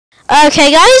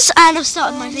Okay guys, and I've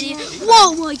started my video.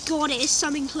 Whoa my god, it is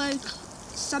coming close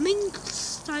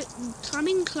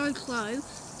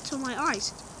to my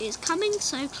eyes. It's coming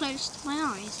so close to my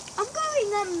eyes. I'm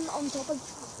going on top of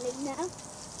trampoline now.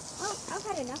 Oh, I've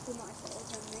had enough of my photos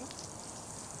on this.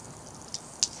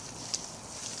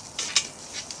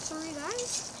 Sorry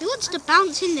guys. Who wants to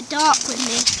bounce in the dark with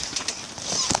me?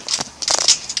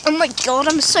 Oh my god,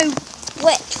 I'm so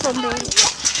wet from the...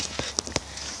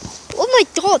 Oh my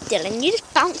god, Dylan, you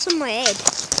just bounced on my head.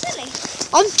 Really?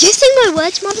 I'm guessing my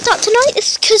words mothers up tonight.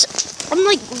 It's because I'm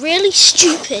like really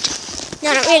stupid.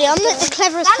 No, not really. I'm like the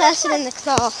cleverest person in the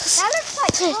class. That looks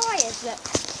like tyres, look.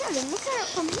 Dylan, look at it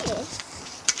from here.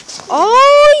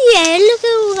 Oh yeah, look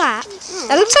at all that.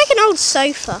 That looks like an old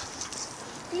sofa.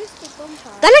 Ballistic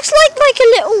bonfire. That looks like a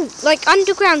little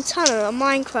underground tunnel on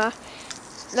Minecraft.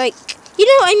 Like, you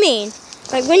know what I mean?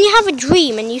 Like when you have a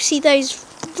dream and you see those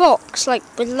rocks like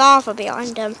with lava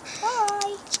behind them.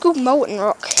 Bye. It's called molten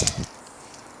rock.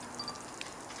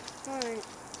 Alright.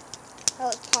 Oh,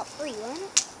 it's part 3, wasn't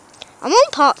it? I'm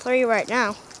on part 3 right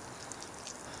now.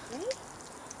 Really?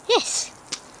 Yes.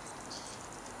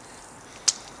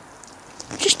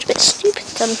 I'm just a bit stupid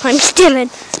sometimes,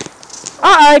 Dylan.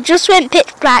 Uh-oh, it just went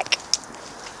pitch black.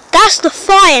 That's the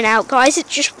fire now, guys. It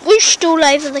just whooshed all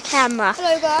over the camera.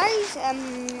 Hello guys, I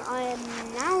am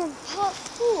now on part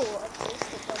 4 of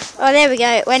Ballistic bonfire. Oh, there we go.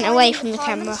 It went away from the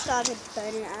Simon camera. started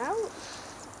burning it out.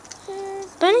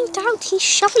 Burning it out, he's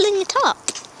shoveling it up.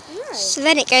 No. So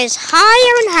then it goes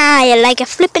higher and higher like a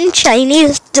flippin'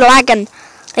 Chinese dragon.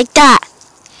 Like that.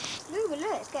 No, but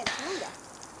look, it's getting stronger.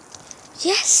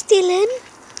 Yes, Dylan.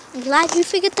 I'm glad you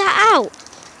figured that out.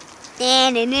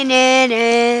 You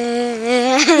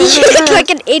look like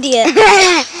an idiot.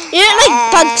 You look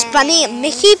like Bugs Bunny and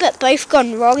Mickey, but both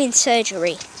gone wrong in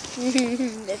surgery.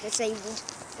 They're disabled.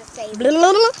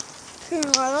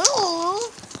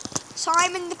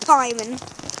 Simon the Fireman.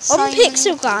 On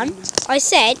Pixel Gun, I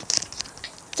said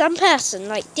some person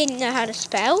didn't know how to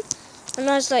spell, and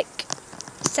I was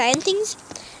saying things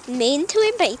mean to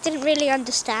him, but he didn't really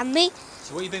understand me.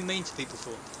 So what have you been mean to people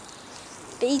for?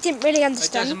 But he didn't really It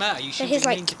understand. doesn't matter, you shouldn't be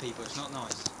mean to people, it's not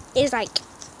nice. He was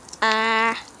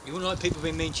You wouldn't like people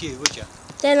being mean to you, would you?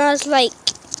 Then I was like,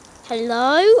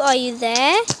 hello, are you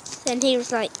there? Then he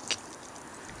was like,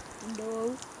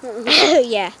 No.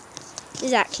 yeah,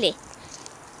 exactly.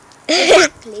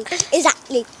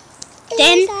 Exactly.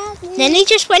 Then he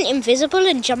just went invisible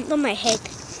and jumped on my head.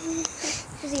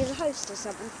 Because he was a host or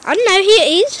something. I don't know,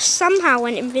 he just somehow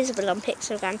went invisible on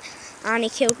Pixel Gun and he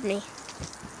killed me.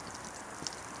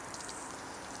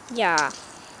 Yeah.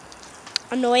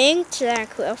 Annoying to then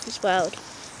quit off his world.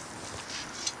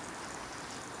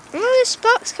 Oh, there's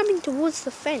sparks coming towards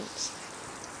the fence.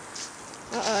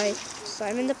 Uh-oh.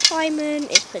 Simon the Pieman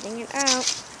is putting it out.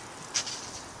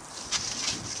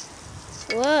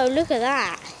 Whoa, look at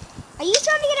that. Are you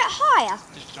trying to get it higher?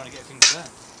 Just trying to get things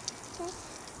burnt.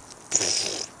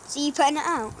 So you putting it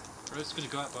out? Or it's going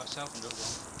to go out by itself in a little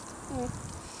while. Yeah.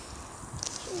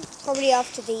 Probably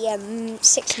after the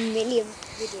 6 million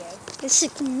video. The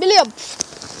 6 million.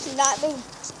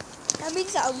 That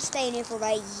means that I'm staying here for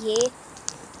about a year.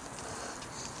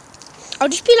 I'll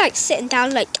just be sitting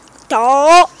down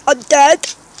oh, I'm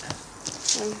dead.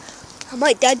 Am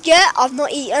I dead yet? I've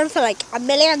not eaten for a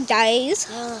million days.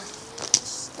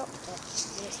 Stop it.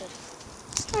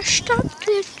 I stopped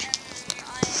it.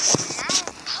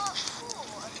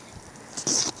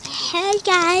 Hey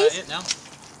guys. Is that it now?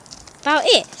 About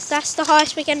it. So that's the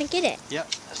highest we're gonna get it. Yep,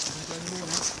 that's going to go in the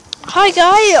morning. Hi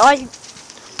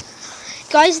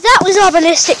guys, that was our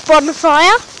ballistic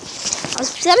bonfire. I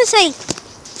was gonna say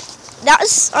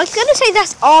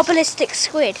that's our ballistic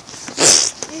squid.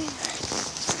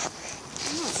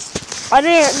 I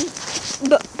didn't.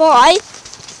 But bye.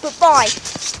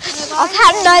 I've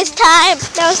had a nice time.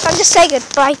 Now it's time to say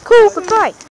goodbye. Cool, goodbye.